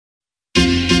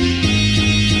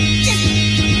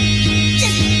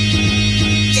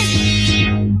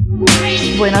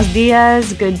Buenos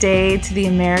dias, good day to the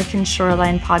American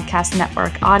Shoreline Podcast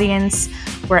Network audience.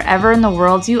 Wherever in the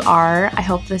world you are, I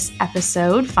hope this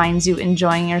episode finds you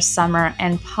enjoying your summer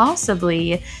and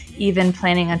possibly even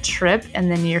planning a trip in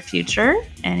the near future.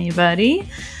 Anybody?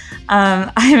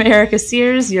 I'm Erica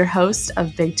Sears, your host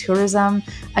of Big Tourism,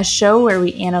 a show where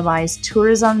we analyze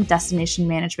tourism destination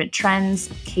management trends,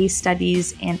 case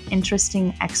studies, and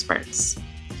interesting experts.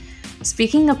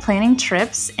 Speaking of planning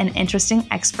trips and interesting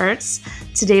experts,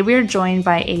 today we are joined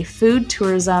by a food,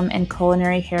 tourism, and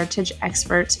culinary heritage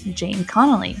expert, Jane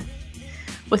Connolly.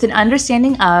 With an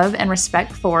understanding of and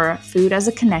respect for food as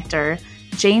a connector,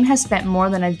 Jane has spent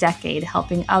more than a decade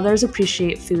helping others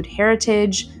appreciate food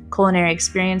heritage, culinary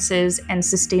experiences, and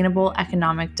sustainable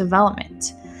economic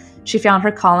development. She found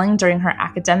her calling during her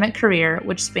academic career,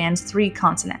 which spans 3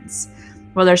 continents.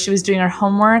 Whether she was doing her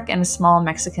homework in a small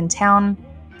Mexican town,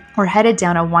 or headed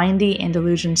down a windy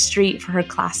Andalusian street for her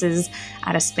classes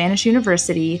at a Spanish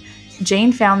university,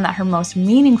 Jane found that her most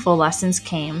meaningful lessons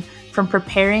came from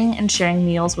preparing and sharing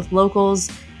meals with locals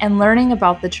and learning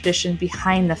about the tradition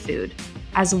behind the food,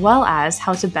 as well as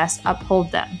how to best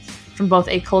uphold them from both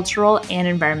a cultural and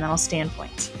environmental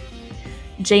standpoint.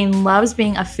 Jane loves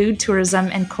being a food, tourism,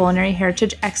 and culinary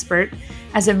heritage expert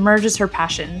as it merges her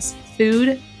passions: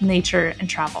 food, nature, and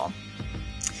travel.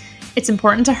 It's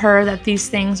important to her that these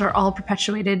things are all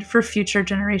perpetuated for future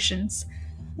generations.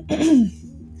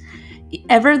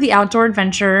 Ever the outdoor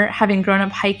adventurer, having grown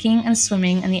up hiking and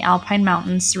swimming in the alpine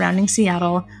mountains surrounding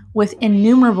Seattle, with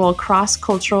innumerable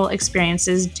cross-cultural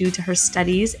experiences due to her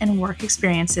studies and work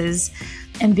experiences,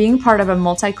 and being part of a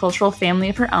multicultural family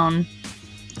of her own,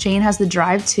 Jane has the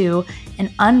drive to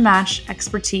and unmatched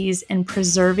expertise in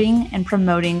preserving and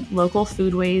promoting local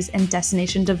foodways and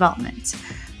destination development,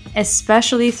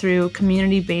 especially through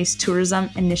community-based tourism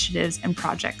initiatives and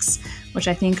projects, which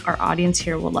I think our audience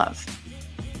here will love.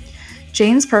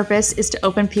 Jane's purpose is to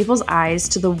open people's eyes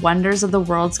to the wonders of the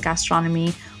world's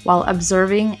gastronomy while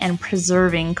observing and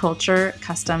preserving culture,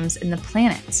 customs, and the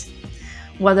planet.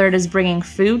 Whether it is bringing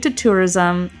food to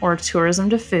tourism or tourism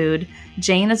to food,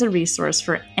 Jane is a resource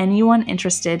for anyone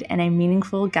interested in a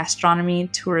meaningful gastronomy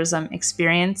tourism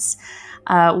experience.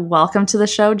 Welcome to the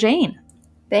show, Jane.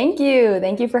 Thank you.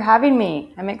 Thank you for having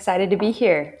me. I'm excited to be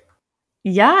here.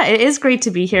 Yeah, it is great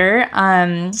to be here.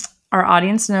 Our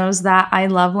audience knows that I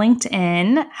love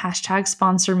LinkedIn, #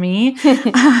 sponsor me.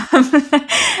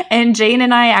 And Jane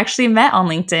and I actually met on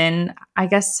LinkedIn. I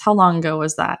guess, how long ago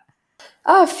was that?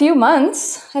 A few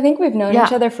months. I think we've known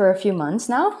each other for a few months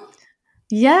now.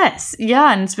 Yes.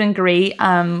 Yeah. And it's been great.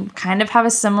 Kind of have a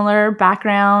similar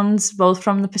backgrounds, both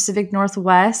from the Pacific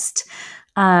Northwest.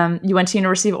 You went to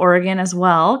University of Oregon as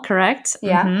well, correct?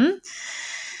 Yeah. Mm-hmm.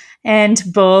 And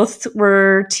both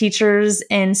were teachers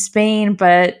in Spain,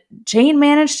 but Jane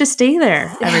managed to stay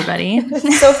there, everybody.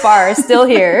 So far, still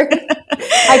here.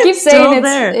 I keep saying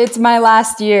it's my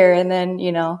last year, and then,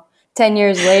 10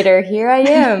 years later, here I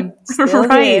am. Still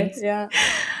right. Here. Yeah.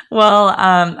 Well,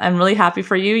 I'm really happy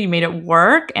for you. You made it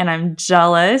work, and I'm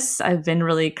jealous. I've been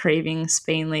really craving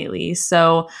Spain lately.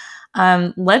 So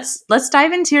let's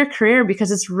dive into your career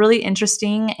because it's really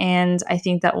interesting, and I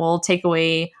think that will take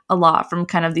away a lot from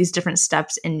kind of these different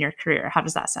steps in your career. How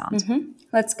does that sound? Mm-hmm.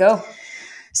 Let's go.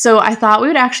 So I thought we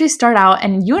would actually start out,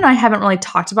 and you and I haven't really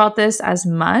talked about this as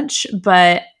much,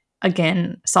 but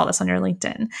again, saw this on your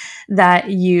LinkedIn, that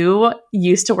you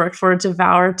used to work for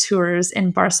Devour Tours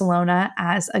in Barcelona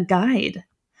as a guide.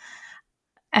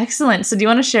 Excellent. So do you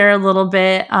want to share a little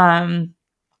bit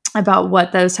about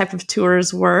what those type of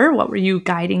tours were? What were you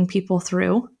guiding people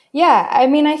through? Yeah, I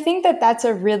mean, I think that that's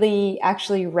a really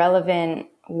actually relevant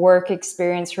work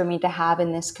experience for me to have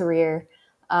in this career.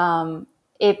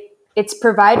 It's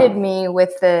provided me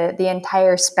with the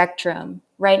entire spectrum.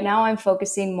 Right now, I'm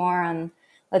focusing more on,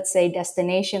 let's say,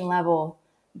 destination level.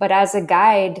 But as a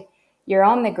guide, you're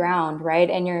on the ground, right?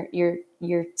 And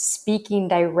you're speaking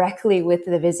directly with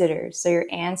the visitors. So you're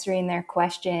answering their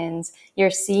questions.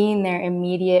 You're seeing their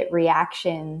immediate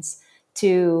reactions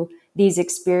to these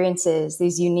experiences,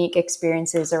 these unique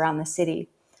experiences around the city.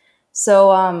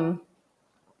 So,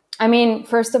 I mean,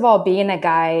 first of all, being a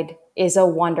guide is a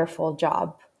wonderful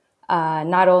job.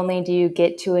 Not only do you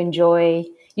get to enjoy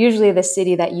usually the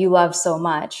city that you love so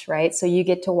much, right? So you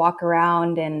get to walk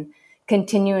around and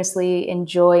continuously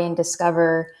enjoy and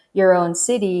discover your own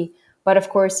city, but of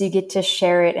course you get to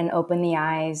share it and open the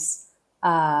eyes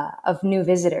of new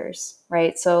visitors,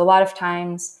 right? So a lot of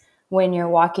times when you're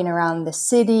walking around the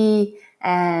city,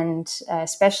 and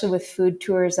especially with food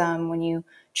tourism, when you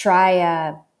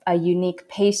try a unique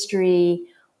pastry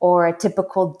or a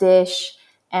typical dish,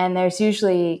 and there's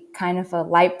usually kind of a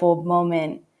light bulb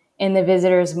moment in the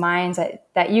visitors' minds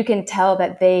that you can tell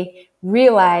that they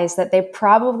realize that they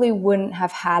probably wouldn't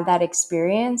have had that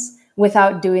experience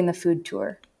without doing the food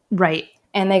tour. Right.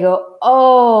 And they go,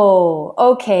 oh,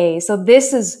 okay, so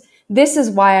this is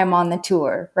why I'm on the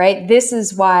tour, right? This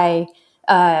is why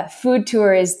food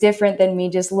tour is different than me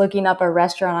just looking up a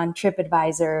restaurant on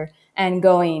TripAdvisor and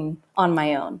going on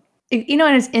my own. You know,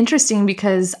 and it's interesting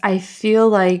because I feel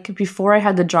like before I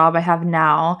had the job I have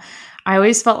now, I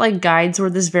always felt like guides were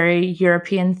this very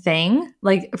European thing,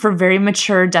 like for very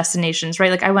mature destinations,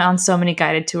 right? Like I went on so many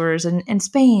guided tours in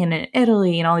Spain and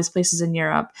Italy and all these places in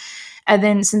Europe. And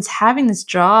then since having this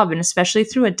job, and especially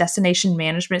through a destination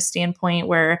management standpoint,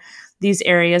 where these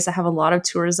areas that have a lot of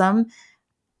tourism,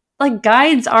 like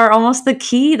guides are almost the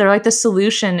key. They're like the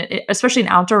solution, especially in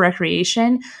outdoor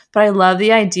recreation. But I love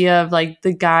the idea of like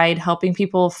the guide helping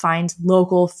people find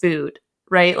local food,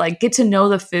 right? Like get to know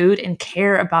the food and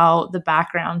care about the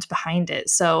background behind it.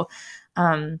 So,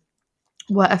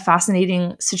 what a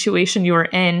fascinating situation you were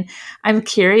in. I'm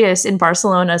curious, in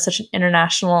Barcelona, such an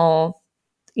international,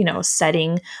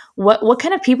 setting, what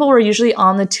kind of people were usually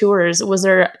on the tours? Was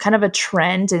there kind of a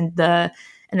trend in the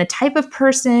type of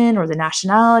person or the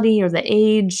nationality or the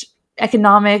age,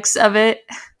 economics of it?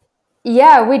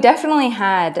 Yeah, we definitely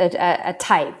had a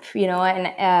type,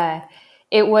 and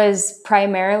it was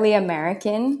primarily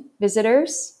American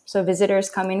visitors, so visitors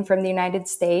coming from the United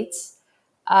States.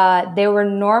 They were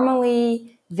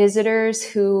normally visitors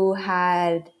who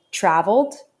had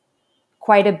traveled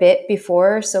quite a bit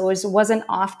before, so it wasn't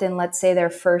often, let's say,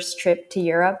 their first trip to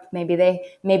Europe. Maybe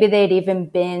they'd even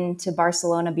been to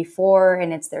Barcelona before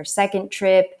and it's their second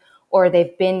trip, or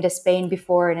they've been to Spain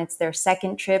before and it's their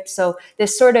second trip. So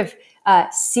this sort of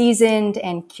seasoned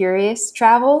and curious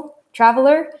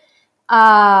traveler.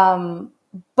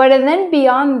 But and then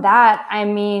beyond that, I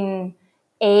mean,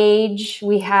 age,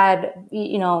 we had,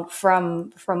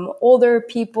 from older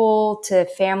people to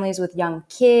families with young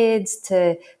kids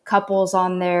to couples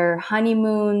on their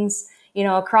honeymoons,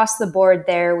 across the board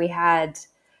there, we had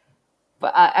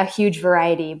a huge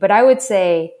variety. But I would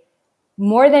say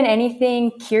more than anything,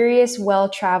 curious,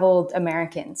 well-traveled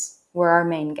Americans were our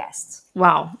main guests.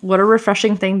 Wow, what a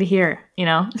refreshing thing to hear,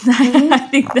 Mm-hmm. I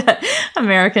think that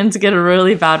Americans get a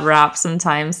really bad rap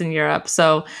sometimes in Europe.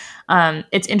 So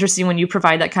it's interesting when you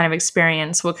provide that kind of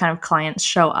experience, what kind of clients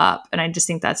show up. And I just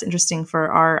think that's interesting for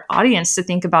our audience to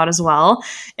think about as well.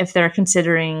 If they're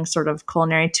considering sort of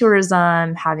culinary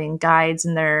tourism, having guides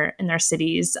in their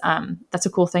cities, that's a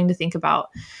cool thing to think about.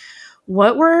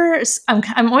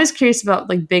 I'm always curious about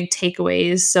like big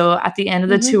takeaways. So at the end of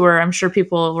the tour, I'm sure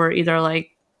people were either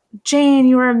like, Jane,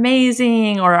 you were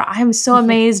amazing, or I'm so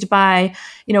amazed by,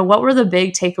 what were the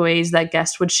big takeaways that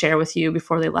guests would share with you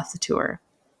before they left the tour?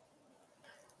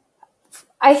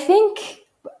 I think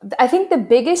the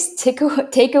biggest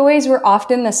takeaways were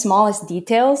often the smallest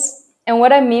details. And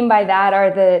what I mean by that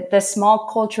are the small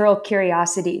cultural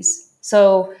curiosities.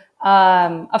 So,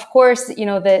 of course,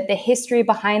 the history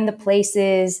behind the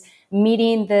places,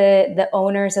 meeting the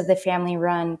owners of the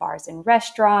family-run bars and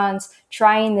restaurants,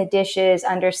 trying the dishes,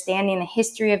 understanding the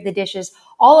history of the dishes,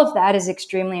 all of that is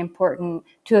extremely important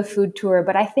to a food tour.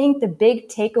 But I think the big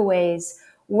takeaways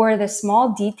were the small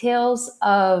details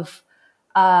of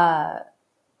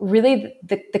really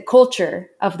the culture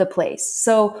of the place.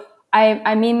 So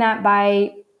I mean that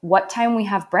by what time we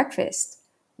have breakfast.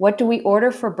 What do we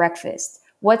order for breakfast?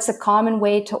 What's a common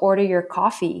way to order your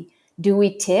coffee? Do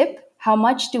we tip? How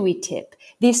much do we tip?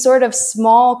 These sort of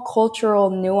small cultural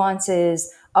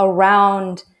nuances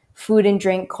around food and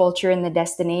drink culture in the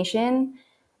destination,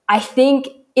 I think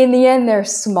in the end they're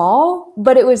small,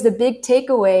 but it was the big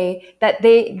takeaway that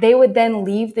they would then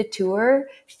leave the tour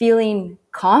feeling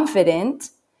confident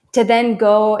to then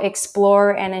go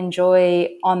explore and enjoy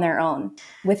on their own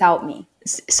without me.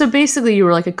 So basically you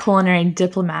were like a culinary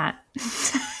diplomat.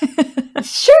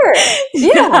 Sure.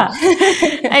 Yeah.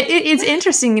 It's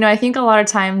interesting. I think a lot of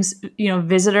times,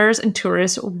 visitors and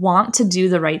tourists want to do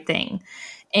the right thing.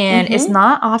 And it's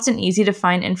not often easy to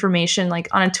find information like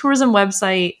on a tourism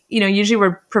website. Usually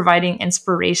we're providing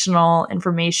inspirational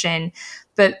information,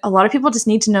 but a lot of people just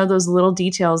need to know those little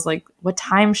details, like what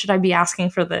time should I be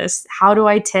asking for this? How do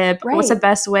I tip? Right. What's the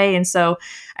best way? And so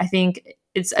I think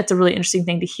it's a really interesting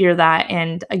thing to hear that.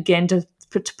 And again, to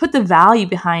put the value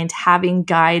behind having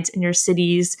guides in your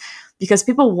cities, because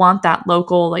people want that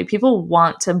local, like people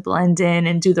want to blend in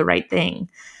and do the right thing.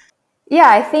 Yeah,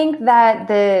 I think that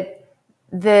the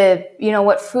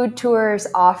what food tours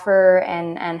offer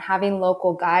and having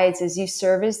local guides is you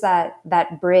serve as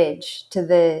that bridge to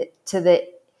the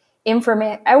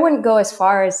information. I wouldn't go as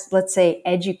far as, let's say,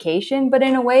 education, but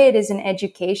in a way it is an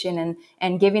education,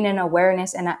 and giving an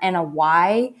awareness and a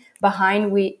why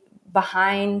behind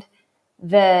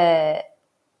the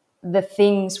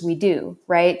things we do,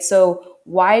 right? So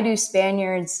why do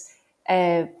Spaniards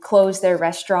close their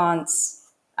restaurants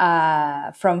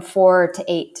from 4 to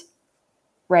 8,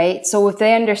 right? So if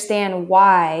they understand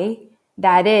why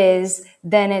that is,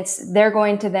 then they're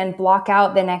going to then block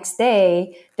out the next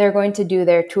day. They're going to do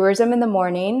their tourism in the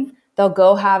morning. They'll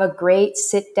go have a great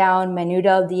sit down menú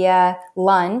del día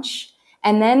lunch.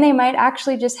 And then they might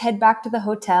actually just head back to the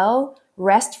hotel,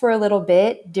 rest for a little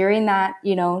bit during that,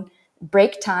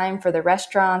 break time for the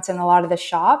restaurants and a lot of the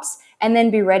shops, and then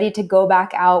be ready to go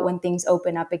back out when things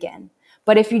open up again.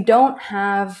 But if you don't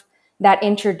have that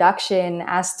introduction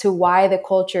as to why the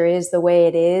culture is the way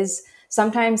it is,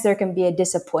 sometimes there can be a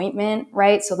disappointment,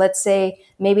 right? So let's say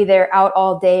maybe they're out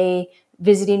all day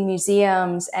visiting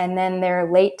museums, and then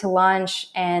they're late to lunch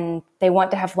and they want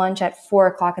to have lunch at 4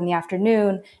 o'clock in the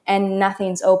afternoon and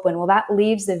nothing's open. Well, that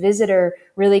leaves the visitor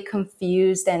really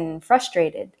confused and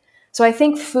frustrated. So I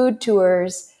think food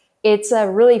tours, it's a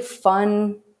really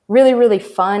fun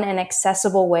and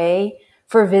accessible way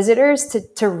for visitors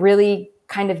to really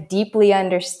kind of deeply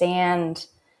understand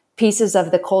pieces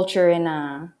of the culture in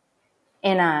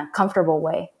a comfortable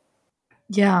way.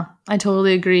 Yeah, I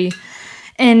totally agree.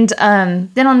 And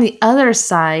then on the other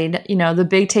side, the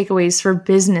big takeaways for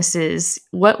businesses,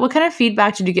 what kind of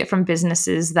feedback did you get from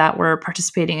businesses that were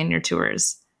participating in your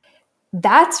tours?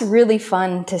 That's really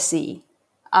fun to see.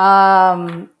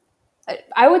 I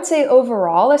would say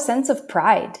overall a sense of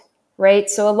pride, right?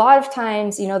 So a lot of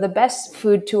times, the best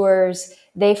food tours,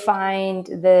 they find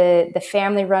the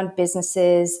family-run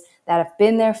businesses that have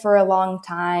been there for a long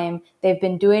time. They've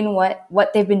been doing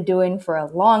what they've been doing for a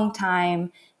long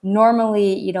time.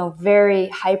 Normally, very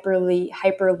hyper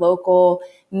local,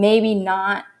 maybe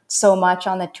not so much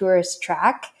on the tourist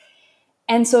track.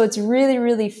 And so it's really,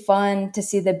 really fun to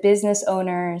see the business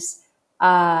owners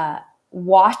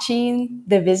watching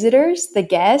the visitors, the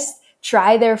guests,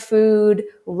 try their food,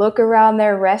 look around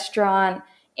their restaurant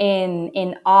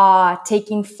in awe,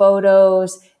 taking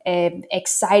photos,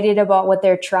 excited about what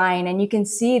they're trying. And you can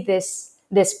see this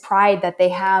pride that they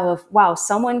have of, wow,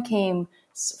 someone came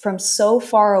from so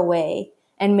far away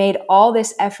and made all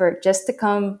this effort just to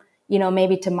come,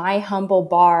 maybe to my humble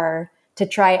bar to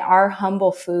try our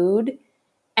humble food.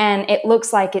 And it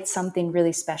looks like it's something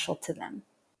really special to them.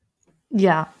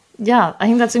 Yeah. Yeah. I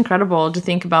think that's incredible to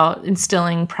think about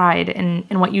instilling pride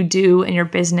in what you do in your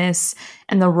business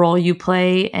and the role you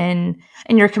play in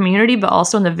your community, but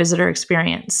also in the visitor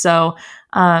experience. So,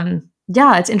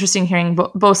 yeah, it's interesting hearing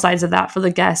both sides of that for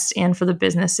the guests and for the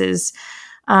businesses.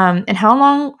 And how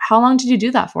long did you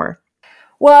do that for?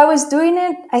 Well, I was doing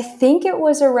it, I think it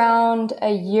was around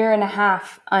a year and a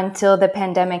half until the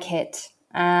pandemic hit.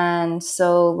 And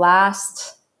so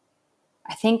last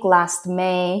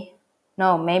May,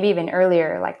 no, maybe even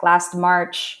earlier, like last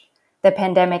March, the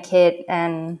pandemic hit.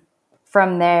 And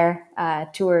from there,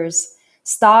 tours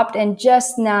stopped. And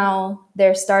just now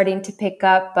they're starting to pick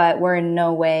up, but we're in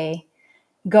no way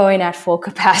going at full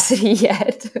capacity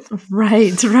yet.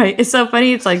 Right. It's so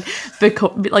funny. It's like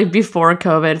before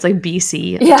COVID, it's like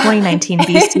BC, Yeah, 2019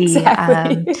 BC.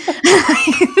 exactly.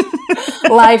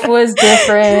 Life was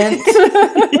different.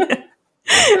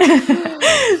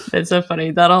 It's so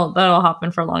funny. That'll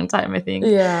happen for a long time, I think.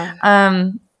 Yeah.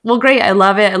 Well, great. I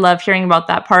love it. I love hearing about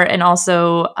that part. And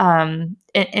also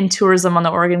in tourism on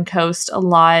the Oregon coast, a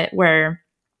lot where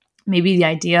maybe the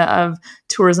idea of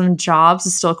tourism jobs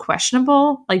is still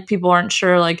questionable. Like people aren't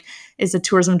sure, like, is a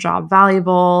tourism job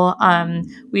valuable?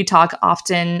 We talk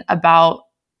often about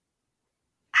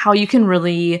how you can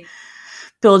really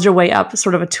build your way up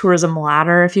sort of a tourism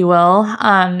ladder, if you will.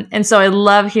 And so I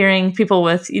love hearing people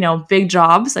with, big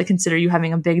jobs. I consider you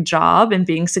having a big job and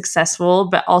being successful,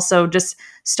 but also just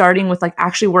starting with like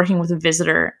actually working with a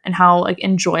visitor and how like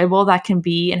enjoyable that can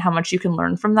be and how much you can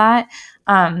learn from that.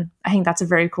 I think that's a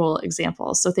very cool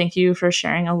example. So thank you for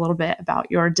sharing a little bit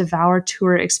about your Devour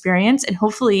tour experience, and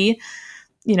hopefully,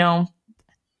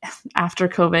 after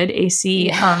COVID,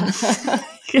 AC,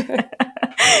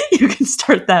 you can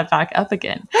start that back up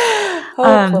again.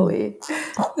 Hopefully.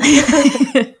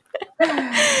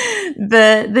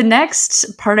 The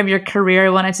next part of your career I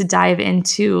wanted to dive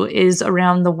into is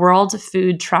around the World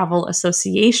Food Travel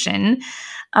Association.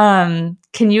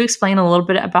 Can you explain a little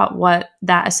bit about what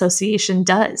that association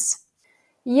does?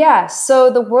 Yeah, so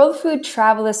the World Food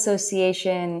Travel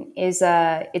Association it's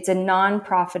a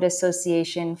nonprofit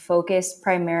association focused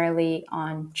primarily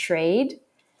on trade.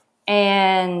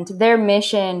 And their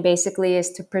mission basically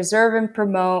is to preserve and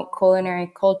promote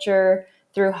culinary culture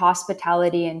through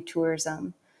hospitality and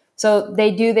tourism. So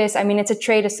they do this, I mean, it's a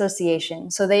trade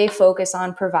association. So they focus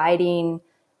on providing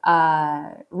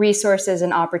resources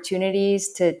and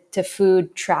opportunities to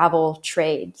food travel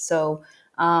trade. So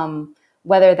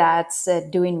whether that's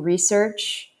doing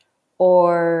research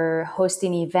or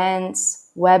hosting events,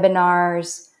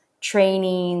 webinars,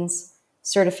 trainings,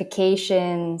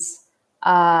 certifications.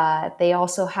 They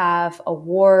also have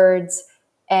awards,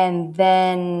 and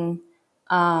then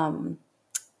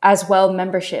as well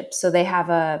memberships. So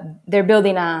they're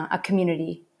building a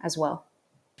community as well.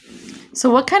 So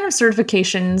what kind of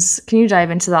certifications, can you dive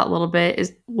into that a little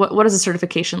bit? What does a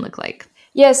certification look like?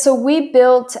 Yeah, so we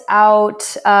built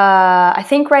out, I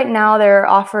think right now there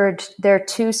are 2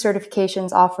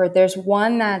 certifications offered. There's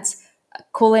one that's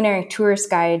culinary tourist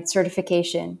guide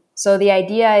certification. So the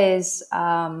idea is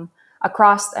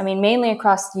mainly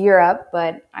across Europe,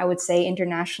 but I would say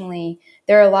internationally,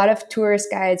 there are a lot of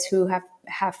tourist guides who have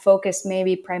focused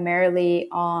maybe primarily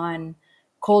on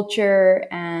culture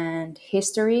and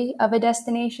history of a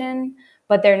destination,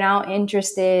 but they're now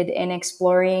interested in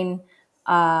exploring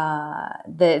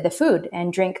the food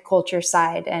and drink culture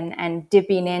side and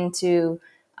dipping into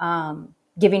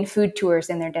giving food tours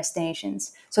in their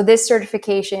destinations. So this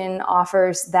certification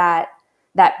offers that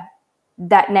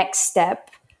next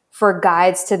step for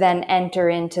guides to then enter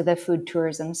into the food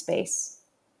tourism space.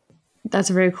 That's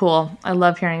very cool. I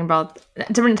love hearing about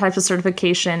different types of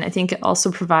certification. I think it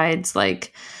also provides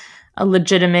like a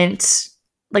legitimate,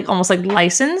 like almost like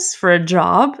license for a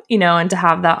job, and to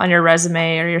have that on your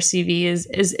resume or your CV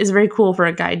is very cool for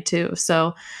a guide too.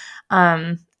 So,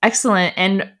 excellent.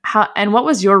 And what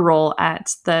was your role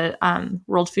at the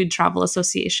World Food Travel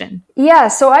Association? Yeah,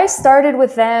 so I started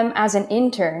with them as an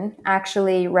intern,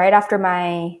 actually, right after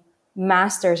my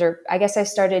master's, or I guess I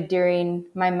started during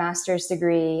my master's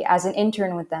degree as an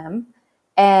intern with them.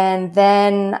 And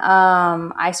then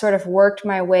I sort of worked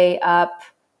my way up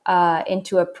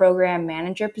into a program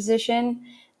manager position.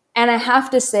 And I have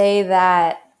to say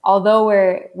that although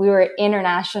we were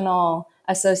international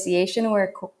association,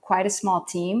 we're quite a small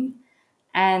team.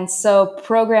 And so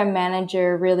program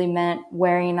manager really meant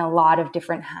wearing a lot of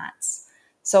different hats.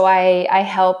 So I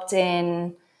helped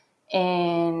in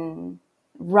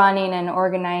running and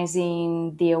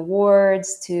organizing the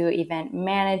awards, to event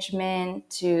management,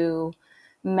 to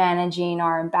managing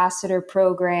our ambassador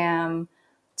program,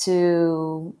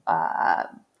 to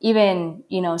even,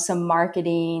 some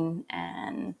marketing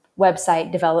and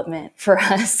website development for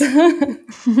us. A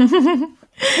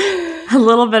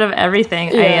little bit of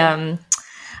everything. Yeah.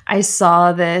 I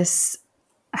saw this,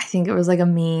 I think it was like a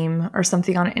meme or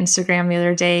something on Instagram the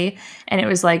other day, and it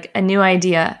was like a new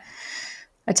idea,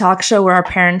 a talk show where our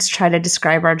parents try to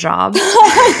describe our jobs.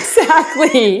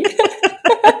 Exactly.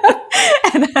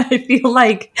 And I feel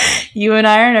like you and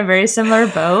I are in a very similar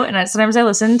boat. And sometimes I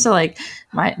listen to like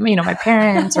my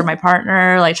parents or my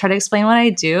partner, like try to explain what I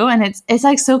do. And it's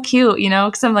like so cute,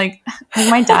 cause I'm like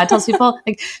my dad tells people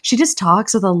like, she just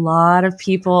talks with a lot of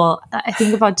people. I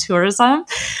think about tourism.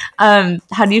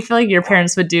 How do you feel like your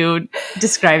parents would do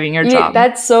describing your job?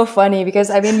 That's so funny because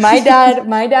my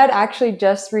dad actually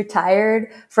just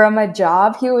retired from a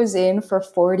job he was in for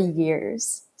 40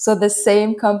 years. So the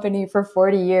same company for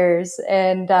 40 years.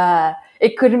 And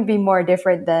it couldn't be more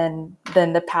different than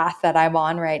the path that I'm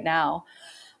on right now.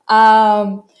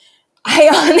 I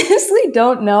honestly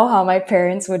don't know how my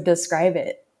parents would describe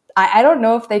it. I don't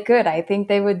know if they could. I think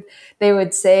they would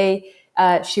say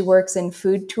she works in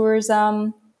food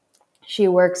tourism. She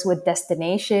works with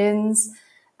destinations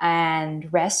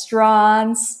and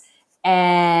restaurants,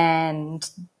 and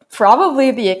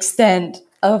probably the extent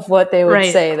of what they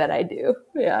would say that I do.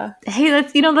 Yeah. Hey,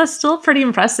 that's still pretty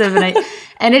impressive.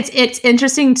 And it's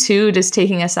interesting too, just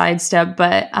taking a sidestep,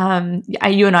 but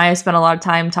you and I have spent a lot of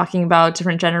time talking about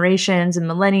different generations and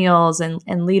millennials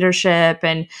and leadership,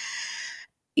 and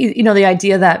the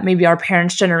idea that maybe our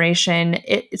parents' generation,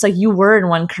 it's like you were in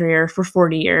one career for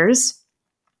 40 years,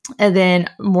 and then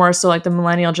more so like the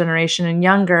millennial generation and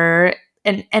younger.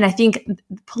 And I think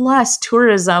plus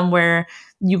tourism, where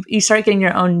you start getting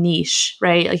your own niche,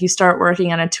 right? Like you start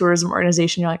working on a tourism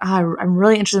organization. You're like, I'm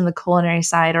really interested in the culinary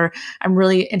side, or I'm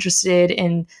really interested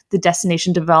in the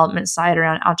destination development side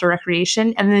around outdoor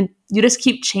recreation. And then you just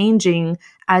keep changing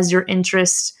as your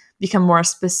interests become more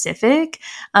specific,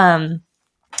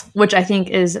 which I think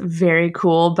is very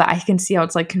cool. But I can see how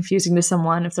it's like confusing to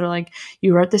someone if they're like,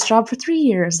 you were at this job for 3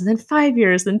 years and then 5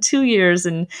 years, then 2 years.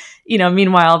 And,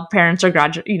 meanwhile, parents are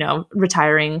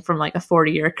retiring from like a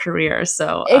 40-year career.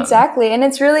 So exactly. And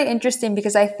it's really interesting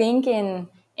because I think in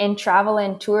in travel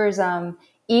and tourism,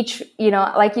 each,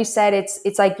 like you said,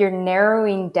 it's like you're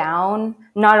narrowing down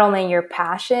not only your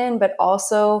passion, but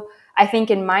also, I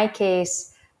think in my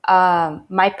case,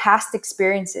 my past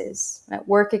experiences,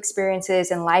 work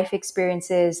experiences and life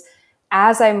experiences.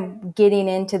 As I'm getting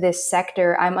into this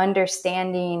sector, I'm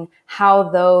understanding how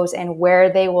those and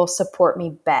where they will support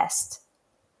me best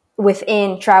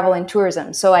within travel and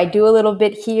tourism. So I do a little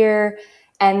bit here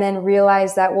and then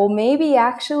realize that, well, maybe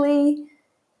actually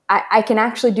I can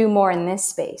actually do more in this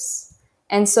space.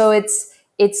 And so it's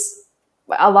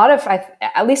a lot of,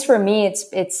 at least for me,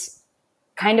 it's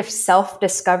kind of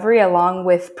self-discovery along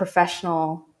with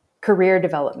professional career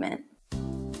development.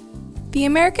 The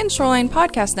American Shoreline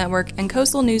Podcast Network and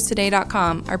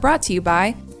CoastalNewsToday.com are brought to you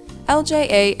by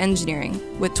LJA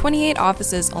Engineering. With 28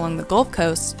 offices along the Gulf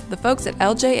Coast, the folks at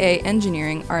LJA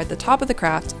Engineering are at the top of the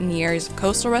craft in the areas of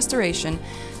coastal restoration,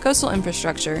 coastal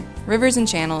infrastructure, rivers and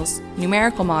channels,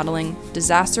 numerical modeling,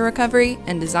 disaster recovery,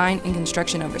 and design and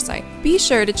construction oversight. Be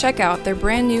sure to check out their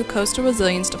brand new Coastal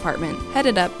Resilience Department,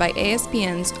 headed up by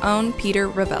ASPN's own Peter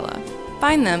Ravella.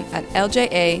 Find them at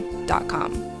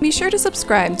lja.com. Be sure to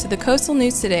subscribe to the Coastal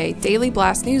News Today Daily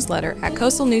Blast newsletter at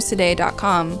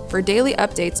coastalnewstoday.com for daily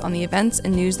updates on the events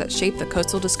and news that shape the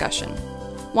coastal discussion.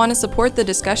 Want to support the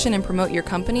discussion and promote your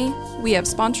company? We have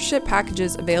sponsorship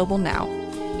packages available now.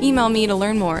 Email me to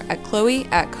learn more at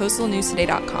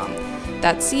chloe@coastalnewstoday.com.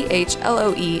 That's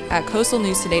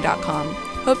CHLOE@coastalnewstoday.com.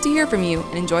 Hope to hear from you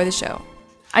and enjoy the show.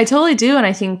 I totally do. And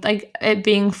I think like it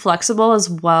being flexible as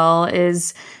well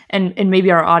is, and maybe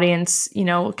our audience,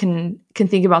 can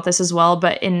think about this as well,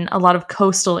 but in a lot of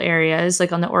coastal areas,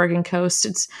 like on the Oregon coast,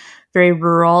 it's very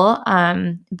rural.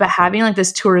 But having like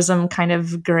this tourism kind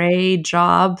of gray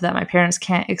job that my parents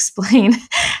can't explain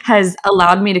has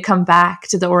allowed me to come back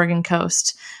to the Oregon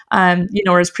coast.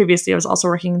 Whereas previously I was also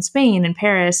working in Spain and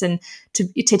Paris, and to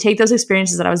take those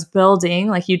experiences that I was building,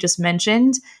 like you just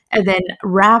mentioned, and then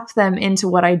wrap them into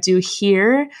what I do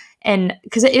here. And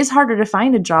because it is harder to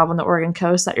find a job on the Oregon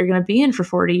coast that you're going to be in for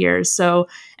 40 years. So,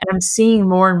 and I'm seeing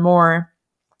more and more,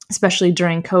 especially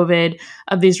during COVID,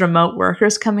 of these remote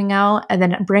workers coming out and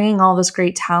then bringing all this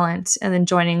great talent and then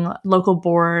joining local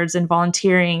boards and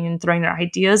volunteering and throwing their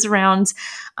ideas around.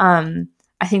 I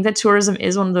think that tourism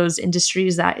is one of those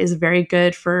industries that is very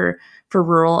good for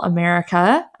rural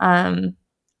America, and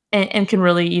can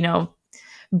really,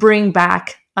 bring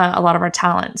back a lot of our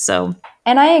talent. So,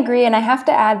 and I agree. And I have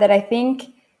to add that I think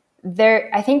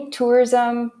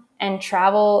tourism and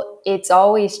travel, it's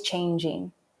always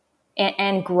changing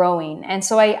and growing. And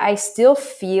so I still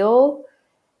feel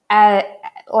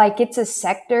like it's a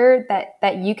sector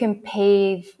that you can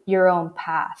pave your own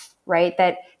path, right?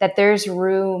 That there's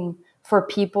room for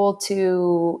people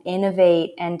to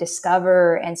innovate and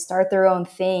discover and start their own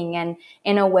thing. And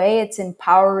in a way, it's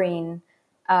empowering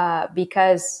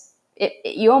because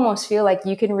you almost feel like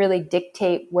you can really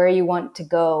dictate where you want to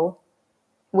go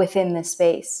within the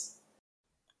space.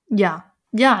 Yeah.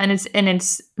 And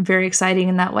it's very exciting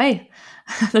in that way.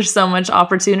 There's so much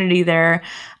opportunity there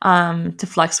to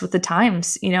flex with the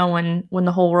times. When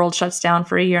the whole world shuts down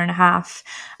for a year and a half,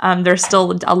 there's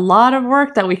still a lot of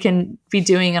work that we can be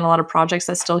doing and a lot of projects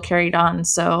that still carried on.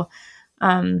 So,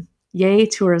 yay,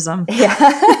 tourism. Yeah.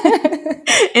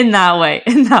 in that way.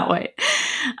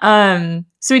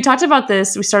 So we talked about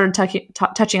this. We started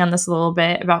touching on this a little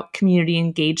bit about community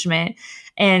engagement.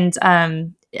 And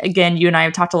again, you and I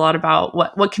have talked a lot about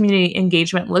what community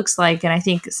engagement looks like. And I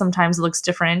think sometimes it looks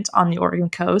different on the Oregon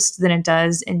coast than it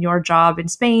does in your job in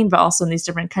Spain, but also in these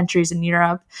different countries in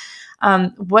Europe.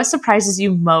 What surprises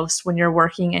you most when you're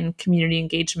working in community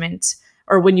engagement,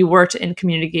 or when you worked in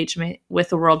community engagement with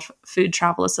the World Food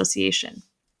Travel Association?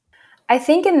 I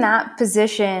think in that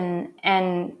position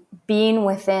and being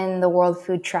within the World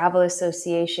Food Travel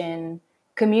Association,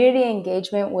 community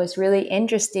engagement was really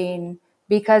interesting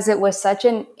because it was such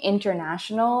an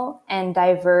international and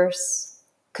diverse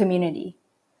community.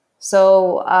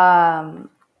 So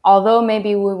although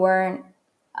maybe we weren't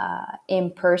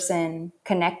in person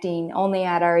connecting only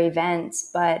at our events,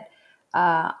 but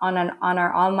on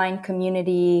our online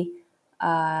community,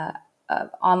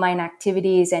 online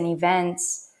activities and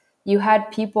events, you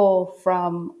had people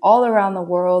from all around the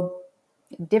world,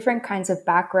 different kinds of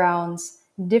backgrounds,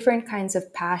 different kinds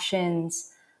of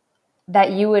passions, that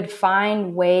you would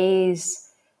find ways,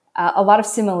 a lot of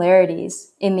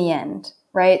similarities in the end,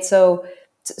 right? So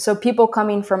people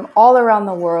coming from all around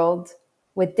the world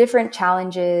with different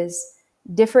challenges,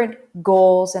 different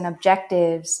goals and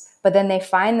objectives, but then they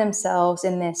find themselves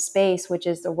in this space, which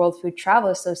is the World Food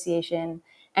Travel Association,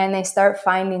 and they start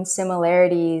finding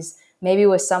similarities maybe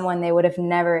with someone they would have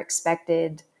never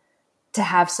expected to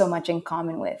have so much in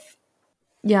common with.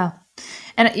 Yeah.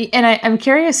 I'm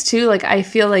curious too, like, I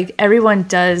feel like everyone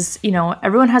does,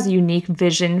 everyone has a unique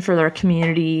vision for their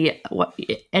community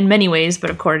in many ways, but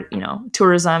of course,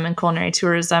 tourism and culinary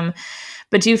tourism.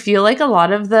 But do you feel like a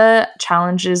lot of the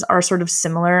challenges are sort of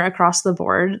similar across the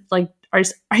board? Like, are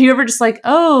you ever just like,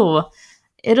 oh,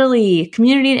 Italy,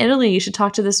 community in Italy, you should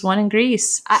talk to this one in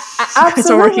Greece? Absolutely.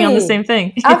 So we're working on the same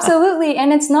thing. Absolutely.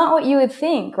 And it's not what you would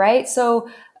think, right? So,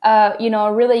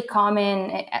 really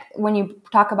common when you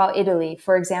talk about Italy,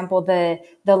 for example, the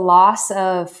loss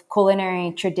of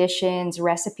culinary traditions,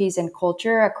 recipes, and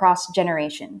culture across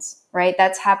generations, right?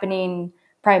 That's happening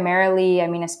primarily,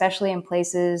 especially in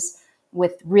places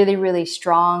with really, really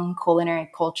strong culinary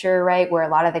culture, right? Where a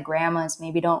lot of the grandmas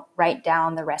maybe don't write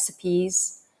down the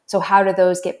recipes. So how do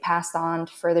those get passed on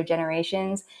to further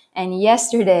generations? And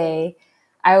yesterday,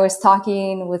 I was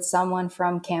talking with someone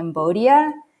from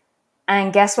Cambodia,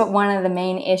 and guess what one of the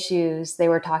main issues they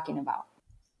were talking about?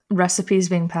 Recipes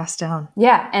being passed down.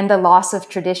 Yeah, and the loss of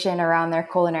tradition around their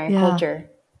culinary culture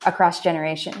across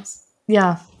generations.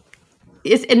 Yeah.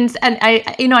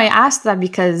 I asked that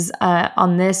because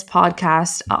on this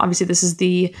podcast, obviously this is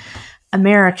the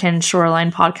American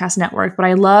Shoreline Podcast Network, but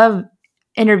I love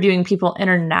interviewing people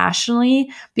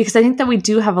internationally because I think that we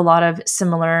do have a lot of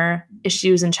similar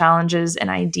issues and challenges and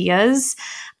ideas.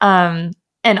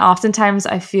 And oftentimes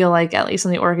I feel like, at least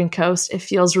on the Oregon coast, it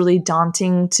feels really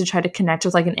daunting to try to connect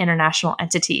with like an international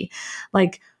entity.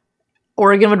 Like,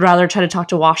 Oregon would rather try to talk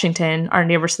to Washington, our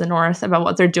neighbors to the north, about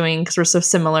what they're doing because we're so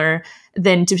similar,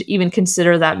 than to even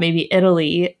consider that maybe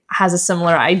Italy has a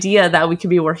similar idea that we could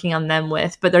be working on them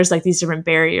with. But there's like these different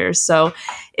barriers. So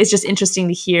it's just interesting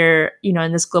to hear,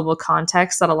 in this global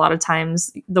context, that a lot of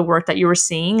times the work that you were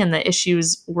seeing and the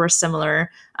issues were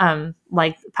similar,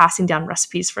 like passing down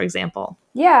recipes, for example.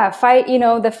 Yeah,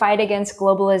 the fight against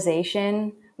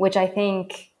globalization, which I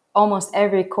think almost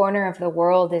every corner of the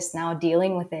world is now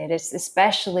dealing with it. It's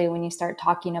especially when you start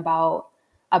talking about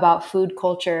food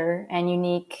culture and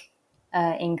unique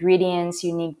ingredients,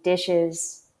 unique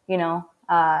dishes. How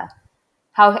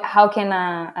can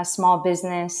a small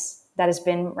business that has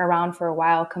been around for a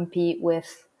while compete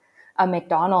with a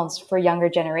McDonald's for younger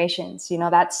generations?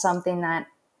 That's something that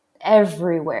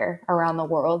everywhere around the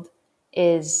world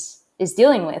is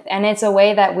dealing with, and it's a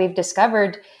way that we've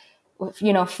discovered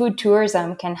food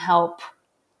tourism can help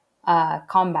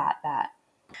combat that.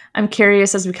 I'm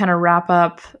curious, as we kind of wrap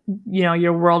up,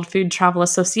 your World Food Travel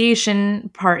Association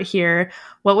part here,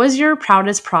 what was your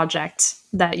proudest project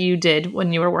that you did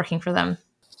when you were working for them?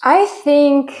 I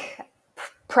think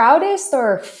proudest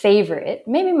or favorite,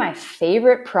 maybe my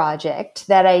favorite project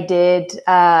that I did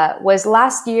was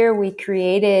last year. We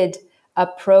designed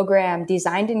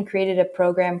and created a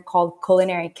program called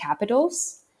Culinary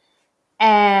Capitals.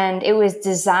 And it was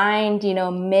designed,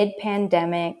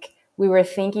 mid-pandemic. We were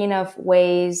thinking of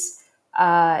ways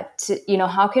to,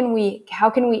 how can we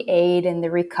aid in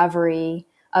the recovery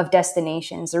of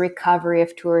destinations, the recovery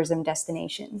of tourism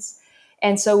destinations.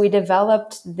 And so we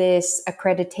developed this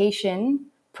accreditation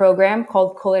program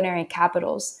called Culinary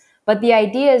Capitals. But the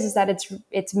idea is that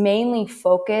it's mainly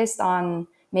focused on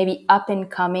maybe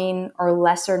up-and-coming or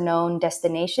lesser-known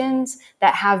destinations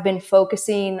that have been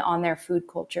focusing on their food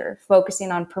culture,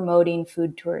 focusing on promoting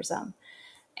food tourism.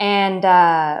 And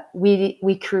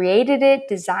we created it,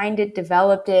 designed it,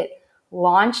 developed it,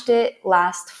 launched it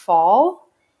last fall.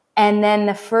 And then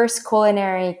the first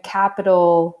culinary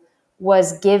capital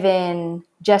was given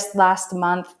just last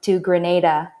month to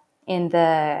Grenada in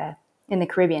the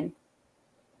Caribbean.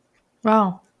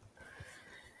 Wow.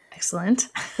 Excellent.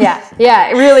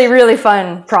 Yeah. Really, really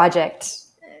fun project.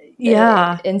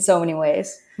 Yeah. In so many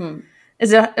ways.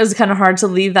 Is it kind of hard to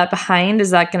leave that behind? Is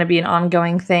that going to be an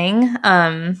ongoing thing?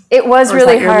 It was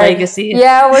really hard. Your legacy?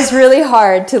 Yeah, it was really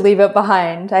hard to leave it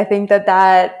behind. I think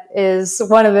that is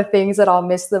one of the things that I'll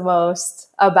miss the most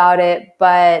about it.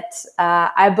 But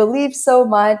I believe so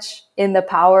much in the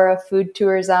power of food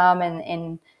tourism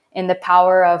and in the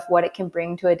power of what it can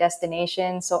bring to a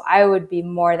destination. So I would be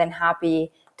more than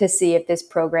happy to see if this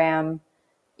program,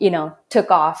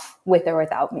 took off with or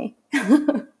without me.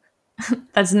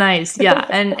 That's nice. Yeah.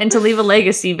 And to leave a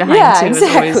legacy behind too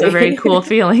is always a very cool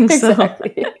feeling.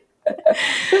 Exactly.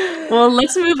 Well,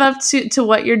 let's move up to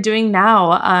what you're doing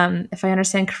now. If I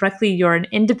understand correctly, you're an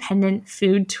independent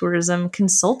food tourism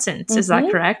consultant. Mm-hmm. Is that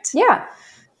correct? Yeah.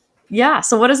 Yeah.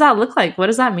 So what does that look like? What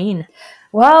does that mean?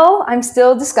 Well, I'm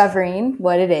still discovering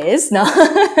what it is. No.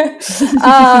 So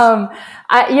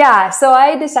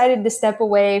I decided to step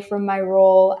away from my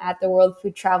role at the World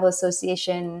Food Travel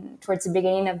Association towards the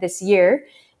beginning of this year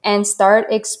and start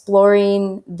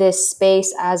exploring this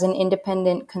space as an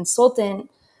independent consultant,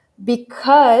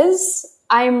 because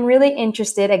I'm really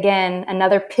interested, again,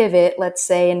 another pivot, let's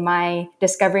say, in my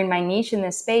discovering my niche in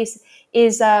this space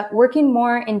is working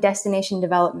more in destination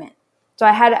development. So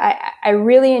I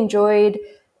really enjoyed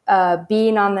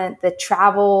being on the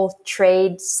travel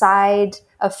trade side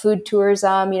of food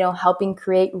tourism, helping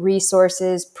create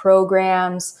resources,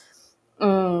 programs,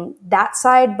 that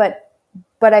side. But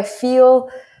I feel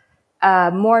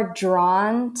more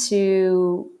drawn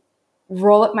to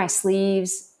roll up my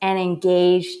sleeves and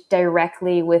engage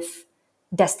directly with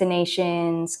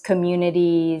destinations,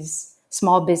 communities,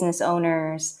 small business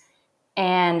owners.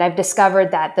 And I've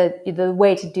discovered that the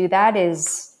way to do that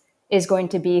is going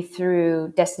to be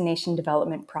through destination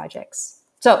development projects.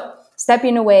 So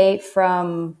stepping away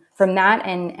from that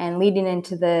and leading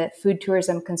into the food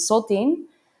tourism consulting,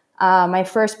 my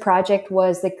first project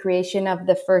was the creation of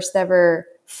the first ever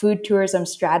food tourism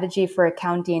strategy for a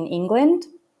county in England.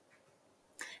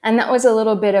 And that was a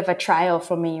little bit of a trial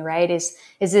for me, right? Is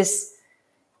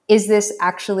this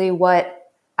actually what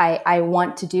I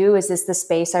want to do? Is this the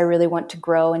space I really want to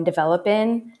grow and develop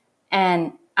in?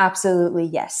 And absolutely,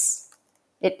 yes.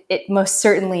 It most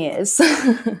certainly is.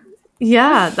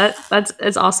 Yeah,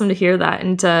 it's awesome to hear that.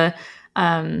 And to,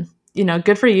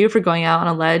 good for you for going out on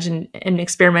a ledge and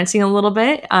experimenting a little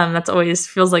bit. That's always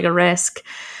feels like a risk.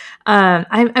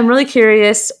 I'm really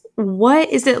curious, what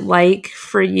is it like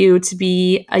for you to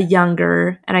be a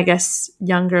younger, and I guess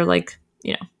younger, like,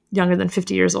 younger than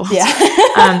 50 years old? Yeah.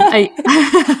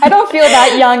 I don't feel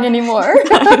that young anymore.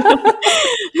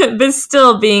 But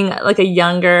still being like a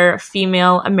younger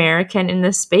female American in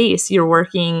this space, you're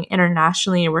working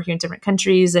internationally, you're working in different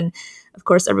countries. And of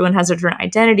course, everyone has their different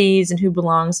identities and who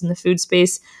belongs in the food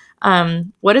space.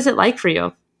 What is it like for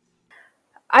you?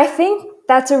 I think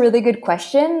that's a really good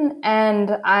question.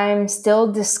 And I'm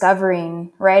still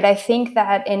discovering, right? I think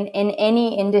that in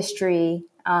any industry,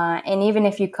 and even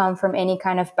if you come from any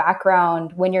kind of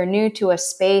background, when you're new to a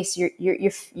space, you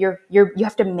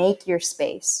have to make your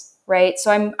space, right?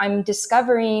 So I'm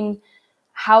discovering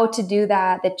how to do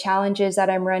that, the challenges that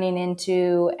I'm running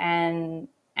into, and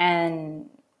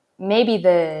maybe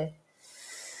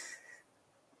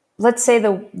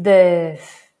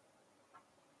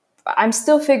I'm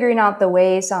still figuring out the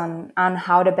ways on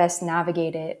how to best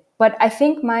navigate it. But I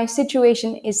think my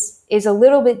situation is a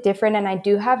little bit different, and I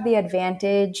do have the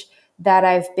advantage that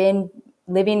I've been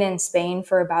living in Spain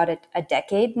for about a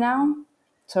decade now,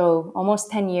 so almost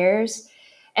 10 years.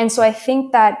 And so I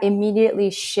think that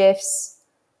immediately shifts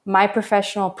my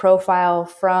professional profile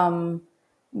from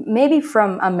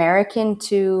American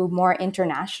to more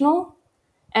international.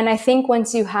 And I think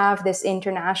once you have this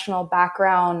international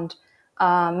background,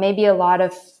 maybe a lot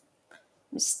of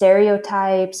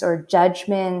stereotypes or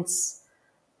judgments,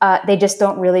 they just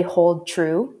don't really hold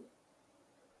true.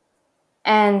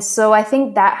 And so I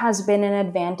think that has been an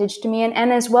advantage to me.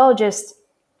 And as well, just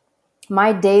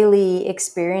my daily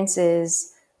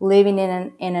experiences living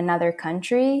in another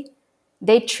country,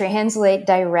 they translate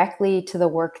directly to the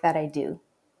work that I do,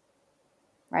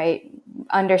 right?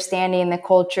 Understanding the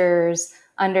cultures,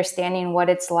 understanding what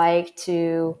it's like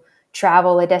to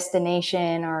travel a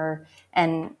destination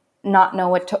and not know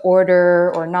what to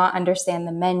order or not understand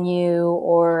the menu,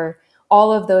 or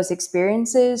all of those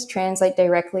experiences translate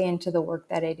directly into the work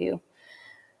that I do.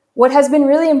 What has been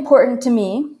really important to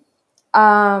me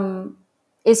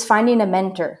is finding a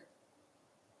mentor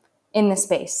in the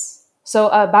space. So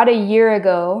about a year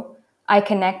ago, I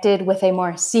connected with a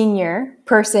more senior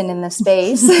person in the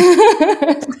space.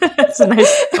 That's always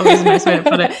a nice way to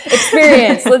put it.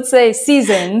 Experience, let's say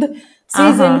seasoned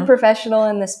professional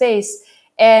in the space.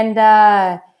 And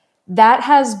that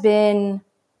has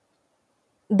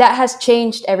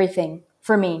changed everything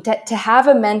for me. To have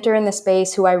a mentor in the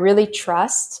space who I really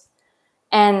trust,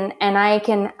 and I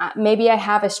can, maybe I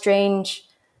have a strange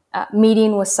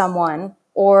meeting with someone,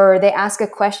 or they ask a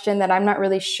question that I'm not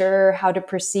really sure how to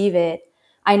perceive it.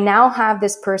 I now have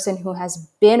this person who has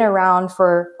been around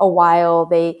for a while.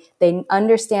 They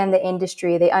understand the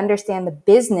industry. They understand the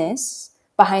business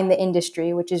behind the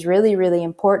industry, which is really, really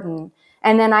important.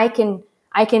 And then I can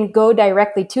go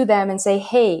directly to them and say,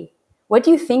 hey, what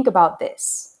do you think about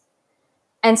this?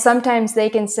 And sometimes they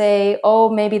can say, oh,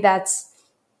 maybe that's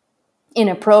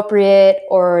inappropriate,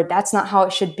 or that's not how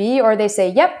it should be. Or they say,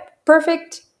 yep,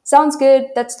 perfect. Sounds good.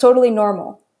 That's totally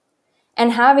normal.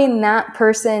 And having that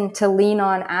person to lean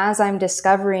on as I'm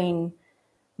discovering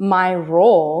my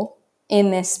role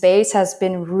in this space has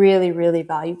been really, really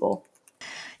valuable.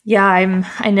 Yeah,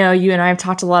 I know you and I have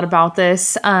talked a lot about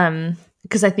this,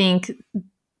 because I think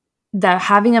that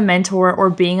having a mentor or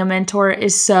being a mentor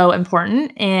is so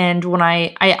important. And when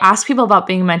I ask people about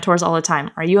being mentors all the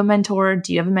time, are you a mentor?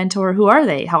 Do you have a mentor? Who are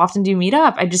they? How often do you meet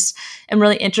up? I just am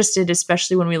really interested,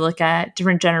 especially when we look at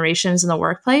different generations in the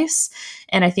workplace.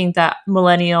 And I think that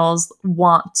millennials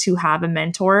want to have a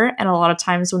mentor. And a lot of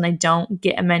times when they don't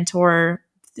get a mentor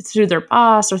through their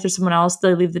boss or through someone else,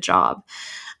 they leave the job.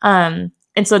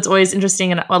 And so it's always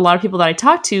interesting. And a lot of people that I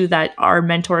talk to that are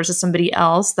mentors to somebody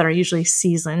else that are usually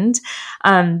seasoned,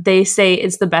 they say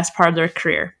it's the best part of their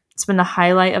career. It's been the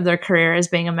highlight of their career as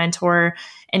being a mentor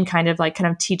and kind of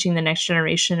teaching the next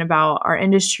generation about our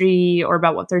industry or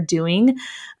about what they're doing.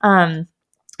 And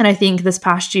I think this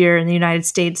past year in the United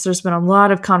States, there's been a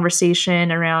lot of conversation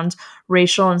around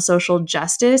racial and social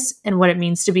justice and what it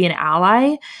means to be an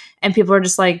ally. And people are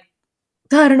just like,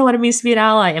 I don't know what it means to be an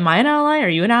ally. Am I an ally? Are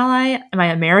you an ally? Am I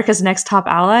America's next top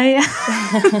ally?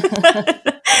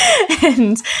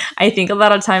 And I think a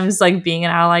lot of times being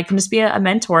an ally can just be a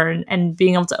mentor and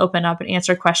being able to open up and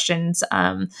answer questions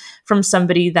from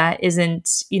somebody that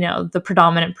isn't, the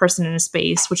predominant person in a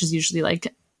space, which is usually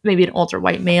maybe an older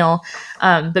white male,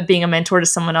 but being a mentor to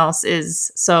someone else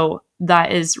is. So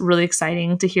that is really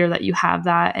exciting to hear that you have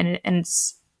that and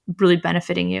it's really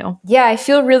benefiting you. Yeah, I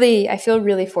feel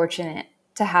really fortunate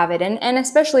to have it. And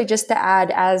especially just to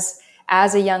add,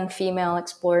 as a young female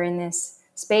exploring this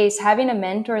space, having a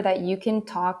mentor that you can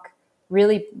talk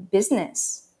really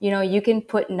business, you can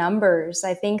put numbers.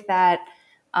 I think that,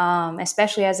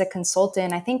 especially as a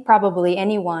consultant, I think probably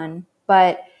anyone,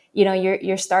 but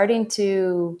you're starting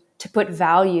to put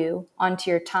value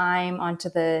onto your time, onto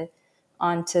the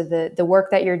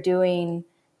work that you're doing.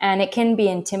 And it can be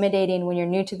intimidating when you're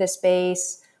new to the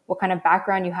space, what kind of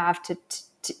background you have to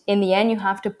in the end, you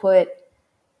have to put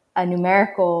a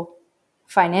numerical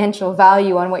financial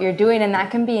value on what you're doing, and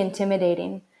that can be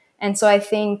intimidating. And so I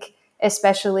think,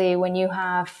 especially when you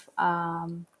have a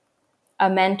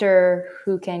mentor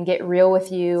who can get real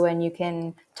with you and you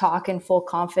can talk in full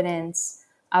confidence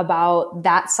about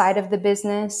that side of the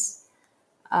business,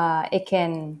 it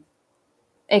can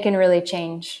really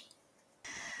change.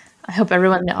 I hope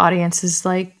everyone in the audience is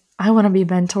like, I want to be a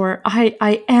mentor.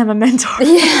 I am a mentor.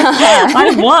 Yeah.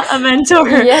 I want a mentor.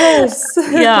 Yes.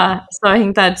 Yeah. So I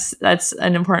think that's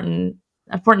an important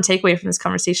takeaway from this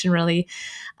conversation, really.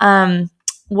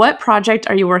 What project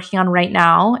are you working on right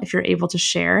now, if you're able to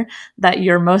share, that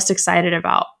you're most excited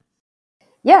about?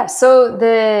 Yeah. So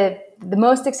the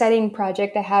most exciting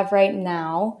project I have right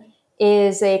now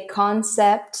is a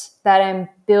concept that I'm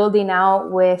building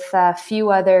out with a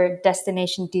few other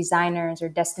destination designers or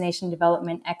destination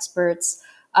development experts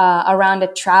around a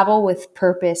travel with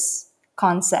purpose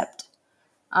concept.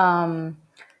 So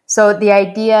the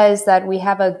idea is that we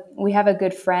have a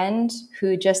good friend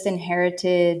who just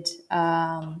inherited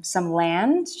some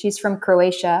land. She's from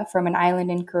Croatia, from an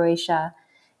island in Croatia,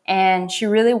 and she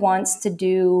really wants to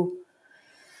do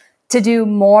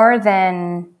more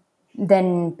than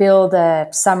build a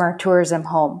summer tourism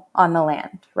home on the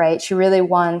land, right? She really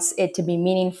wants it to be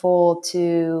meaningful,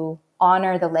 to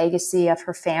honor the legacy of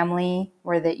her family,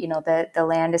 where the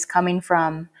land is coming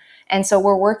from. And so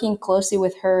we're working closely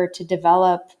with her to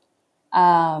develop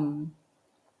a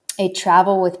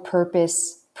travel with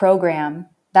purpose program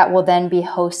that will then be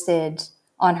hosted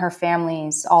on her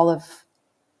family's olive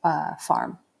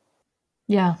farm.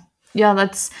 Yeah.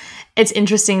 It's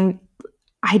interesting.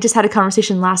 I just had a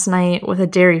conversation last night with a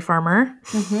dairy farmer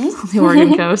on the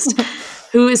Oregon coast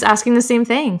who is asking the same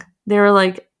thing. They were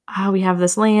like, we have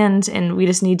this land and we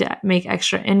just need to make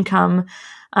extra income,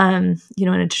 in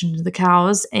addition to the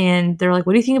cows. And they're like,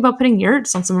 what do you think about putting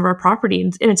yurts on some of our property?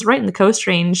 And it's right in the Coast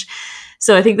Range.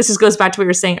 So I think this goes back to what you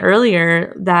were saying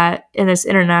earlier, that in this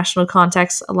international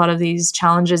context, a lot of these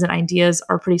challenges and ideas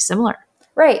are pretty similar.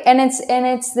 Right. And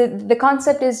it's the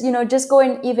concept is, just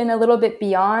going even a little bit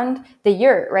beyond the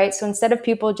yurt, right? So instead of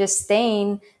people just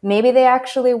staying, maybe they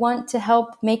actually want to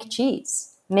help make cheese.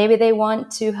 Maybe they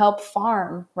want to help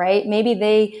farm, right? Maybe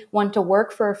they want to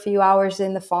work for a few hours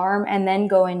in the farm and then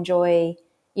go enjoy,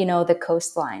 the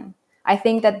coastline. I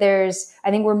think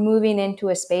we're moving into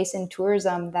a space in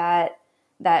tourism that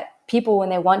people, when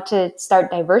they want to start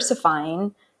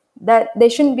diversifying, that they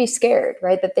shouldn't be scared,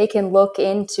 right? That they can look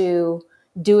into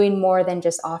doing more than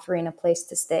just offering a place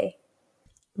to stay.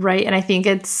 Right. And I think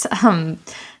it's, I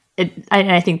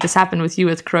think this happened with you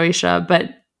with Croatia, but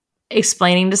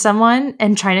explaining to someone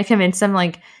and trying to convince them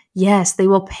yes, they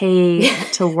will pay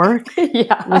to work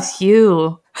with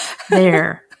you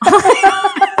there.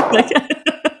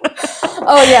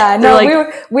 Oh yeah. No,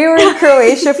 we were in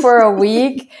Croatia for a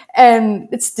week and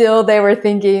still they were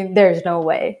thinking there's no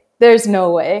way. there's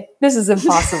no way. This is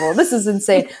impossible. This is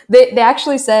insane. They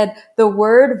actually said the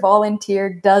word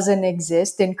volunteer doesn't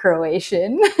exist in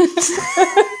Croatian.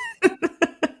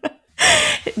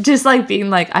 Just like being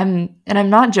like, I'm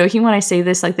not joking when I say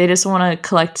this, like they just want to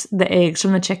collect the eggs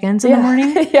from the chickens in the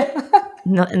morning. Yeah.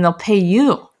 And they'll pay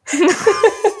you.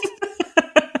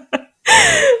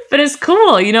 But it's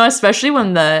cool, especially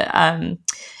when the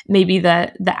maybe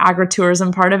the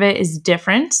agritourism part of it is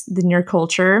different than your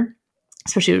culture,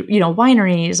 especially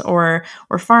wineries or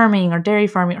farming or dairy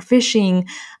farming or fishing.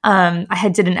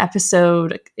 I did an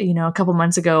episode a couple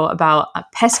months ago about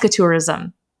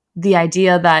pescatourism, the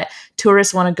idea that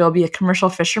tourists want to go be a commercial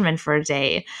fisherman for a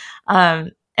day,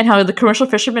 and how the commercial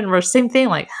fishermen were same thing,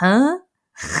 like, huh?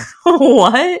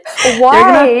 What?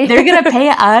 Why? They're gonna pay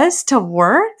us to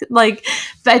work? Like,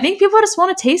 but I think people just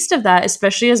want a taste of that,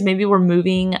 especially as maybe we're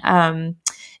moving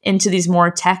into these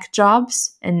more tech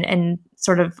jobs and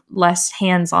sort of less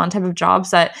hands-on type of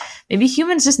jobs that maybe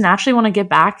humans just naturally want to get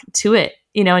back to it,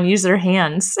 and use their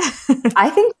hands. I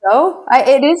think so.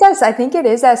 I think it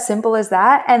is as simple as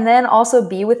that. And then also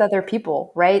be with other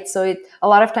people, right? So a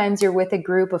lot of times you're with a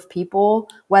group of people,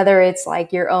 whether it's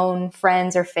like your own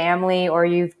friends or family, or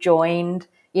you've joined,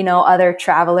 other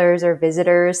travelers or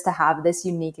visitors to have this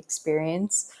unique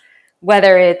experience,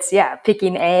 whether it's,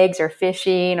 picking eggs or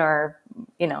fishing or,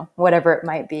 whatever it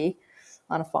might be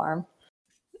on a farm.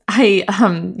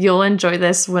 You'll enjoy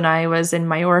this. When I was in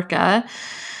Mallorca,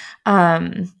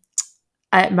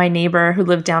 my neighbor who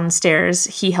lived downstairs,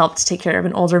 he helped take care of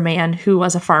an older man who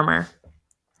was a farmer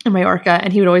in Mallorca.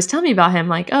 And he would always tell me about him,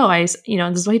 like, oh, this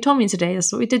is what he told me today. This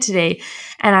is what we did today.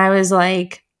 And I was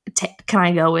like, can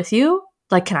I go with you?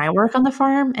 Like, can I work on the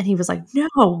farm? And he was like, no,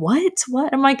 what?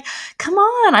 I'm like, come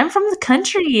on, I'm from the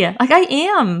country. Like, I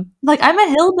am. Like, I'm a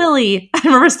hillbilly. I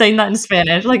remember saying that in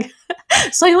Spanish. Like,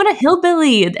 so you want a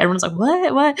hillbilly? And everyone's like,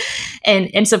 what?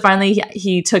 And so finally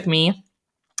he took me,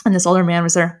 and this older man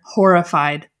was there,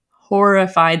 horrified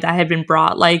that I had been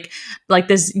brought like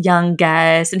this young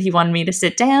guest, and he wanted me to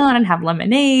sit down and have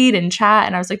lemonade and chat.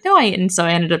 And I was like, no, and so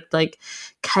I ended up like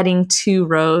cutting 2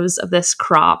 rows of this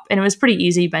crop, and it was pretty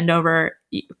easy. Bend over,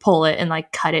 pull it, and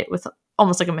like cut it with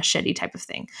almost like a machete type of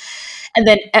thing. And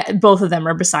then both of them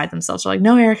are beside themselves. They're like,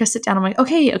 no, Erica, sit down. I'm like,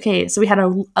 okay. So we had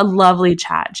a lovely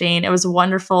chat, Jane. It was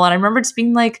wonderful. And I remember just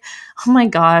being like, oh my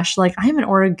gosh, like I'm an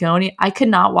Oregonian. I could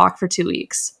not walk for 2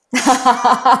 weeks.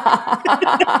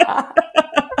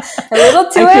 A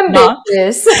little too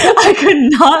ambitious. I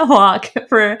could not walk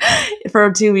for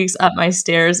 2 weeks up my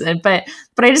stairs, but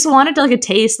I just wanted to like a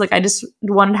taste. Like I just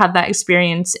wanted to have that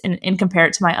experience and compare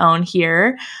it to my own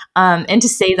here, and to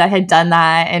say that I had done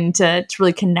that and to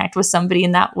really connect with somebody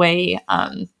in that way.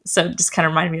 So it just kind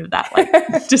of reminded me of that,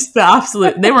 like just the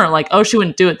absolute. They weren't like, oh, she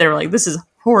wouldn't do it. They were like, this is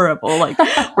horrible. Like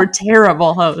we're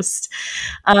terrible hosts.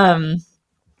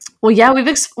 Well, yeah, we've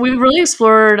really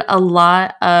explored a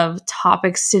lot of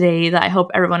topics today that I hope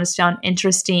everyone has found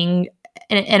interesting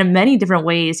in many different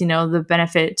ways. The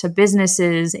benefit to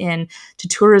businesses and to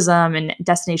tourism and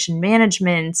destination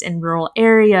management in rural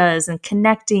areas and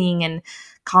connecting and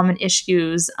common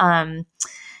issues.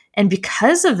 And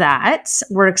because of that,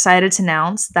 we're excited to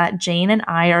announce that Jane and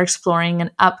I are exploring an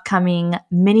upcoming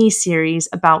mini series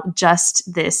about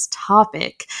just this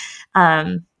topic.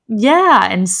 Yeah.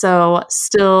 And so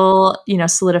still,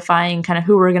 solidifying kind of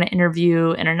who we're going to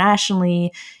interview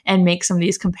internationally and make some of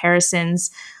these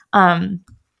comparisons.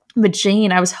 But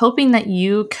Jane, I was hoping that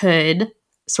you could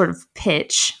sort of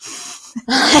pitch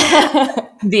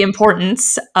the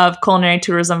importance of culinary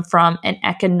tourism from an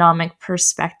economic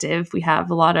perspective. We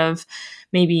have a lot of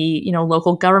maybe,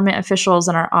 local government officials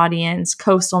in our audience,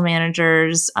 coastal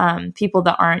managers, people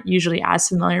that aren't usually as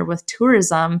familiar with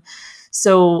tourism.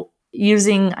 So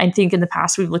I think in the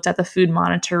past, we've looked at the Food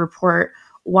Monitor report.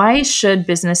 Why should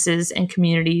businesses and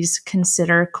communities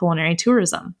consider culinary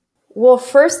tourism? Well,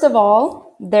 first of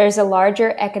all, there's a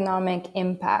larger economic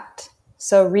impact.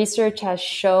 So research has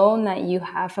shown that you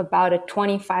have about a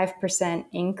 25%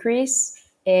 increase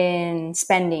in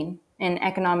spending and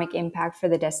economic impact for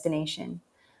the destination.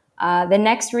 The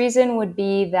next reason would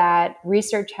be that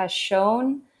research has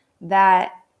shown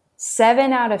that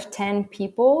 7 out of 10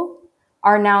 people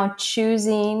are now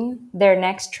choosing their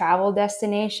next travel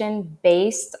destination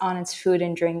based on its food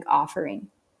and drink offering.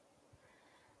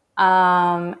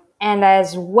 And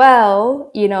as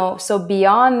well, so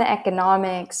beyond the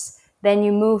economics, then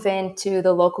you move into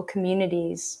the local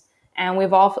communities. And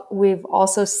we've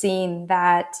also seen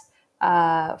that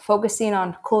focusing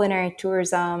on culinary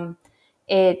tourism,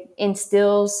 it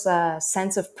instills a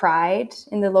sense of pride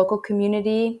in the local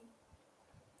community.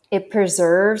 It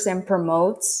preserves and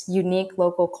promotes unique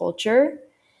local culture.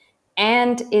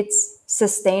 and it's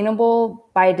sustainable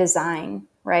by design,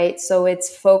 right? So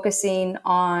it's focusing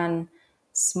on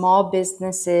small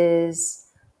businesses,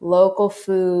 local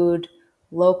food,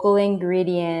 local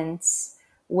ingredients,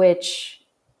 which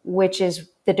is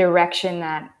the direction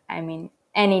that, I mean,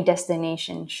 any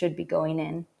destination should be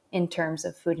going in terms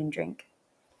of food and drink.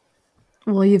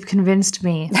 Well, you've convinced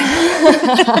me.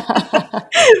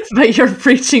 But you're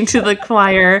preaching to the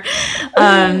choir.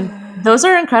 Those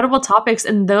are incredible topics.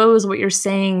 And what you're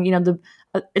saying,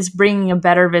 it's bringing a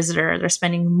better visitor. They're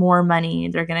spending more money.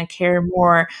 They're going to care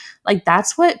more. Like,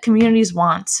 that's what communities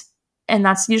want. And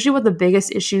that's usually what the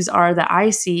biggest issues are that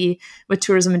I see with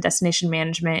tourism and destination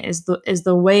management is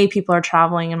the way people are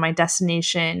traveling in my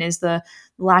destination, is the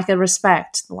lack of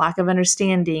respect, the lack of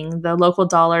understanding, the local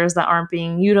dollars that aren't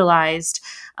being utilized.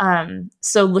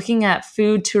 So looking at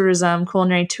food tourism,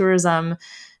 culinary tourism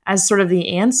as sort of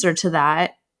the answer to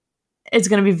that, it's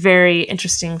going to be very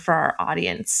interesting for our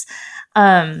audience.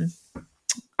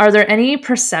 Are there any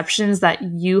perceptions that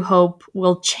you hope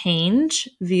will change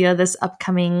via this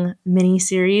upcoming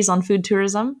mini-series on food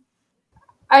tourism?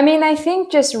 I mean, I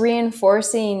think just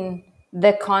reinforcing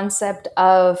the concept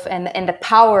of and the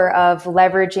power of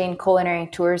leveraging culinary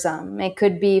tourism. It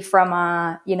could be from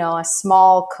a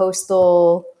small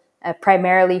coastal,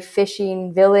 primarily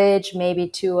fishing village, maybe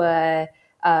to a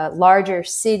larger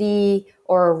city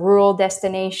or a rural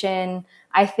destination.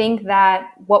 I think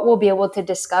that what we'll be able to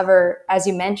discover, as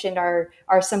you mentioned, are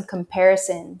some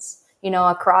comparisons,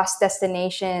 across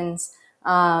destinations,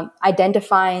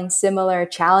 identifying similar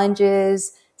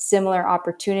challenges, similar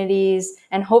opportunities,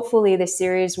 and hopefully the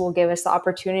series will give us the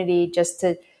opportunity just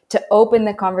to open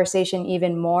the conversation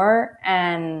even more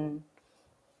and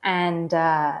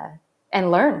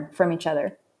learn from each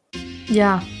other.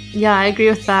 Yeah, I agree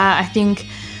with that. I think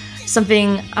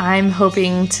something I'm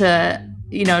hoping to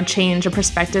change a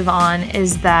perspective on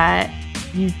is that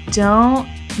you don't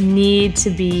need to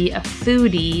be a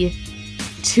foodie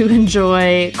to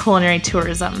enjoy culinary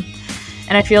tourism.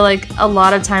 And I feel like a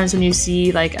lot of times when you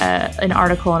see like an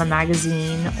article in a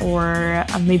magazine or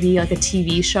maybe like a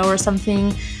TV show or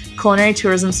something, culinary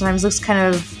tourism sometimes looks kind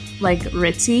of like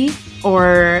ritzy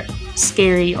or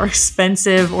scary or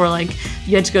expensive, or like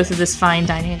you had to go through this fine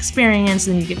dining experience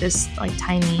and then you get this like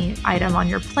tiny item on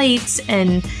your plate.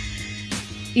 And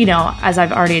as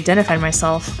I've already identified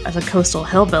myself as a coastal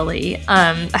hillbilly,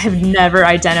 I have never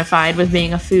identified with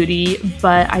being a foodie,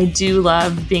 but I do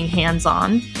love being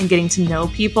hands-on and getting to know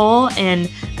people.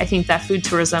 And I think that food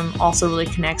tourism also really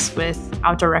connects with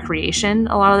outdoor recreation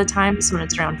a lot of the times when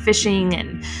it's around fishing.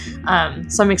 And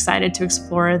so I'm excited to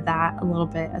explore that a little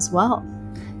bit as well.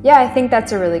 Yeah, I think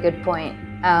that's a really good point.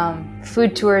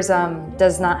 Food tourism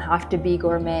does not have to be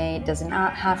gourmet, it does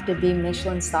not have to be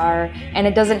Michelin star, and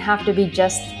it doesn't have to be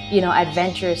just,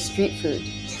 adventurous street food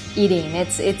eating.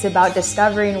 It's about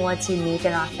discovering what's unique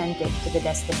and authentic to the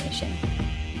destination,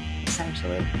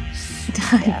 essentially.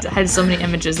 Yeah. I had so many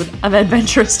images of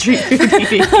adventurous street food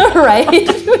eating. Right?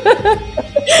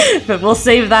 But we'll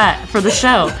save that for the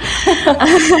show.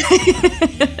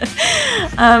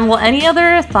 Well, any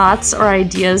other thoughts or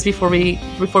ideas before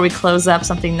we close up,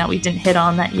 something that we didn't hit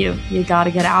on that you got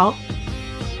to get out?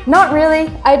 Not really.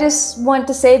 I just want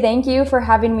to say thank you for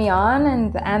having me on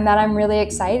and that I'm really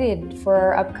excited for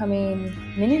our upcoming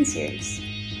mini-series.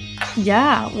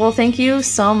 Yeah, well, thank you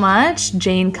so much,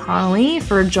 Jane Connolly,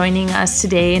 for joining us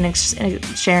today and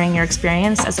sharing your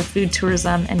experience as a food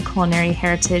tourism and culinary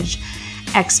heritage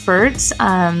expert.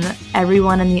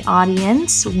 Everyone in the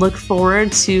audience, look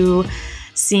forward to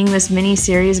seeing this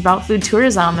mini-series about food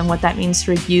tourism and what that means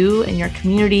for you and your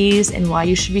communities and why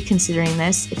you should be considering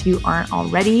this if you aren't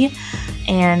already.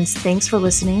 And thanks for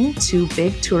listening to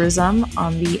Big Tourism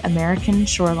on the American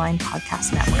Shoreline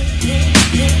Podcast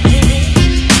Network.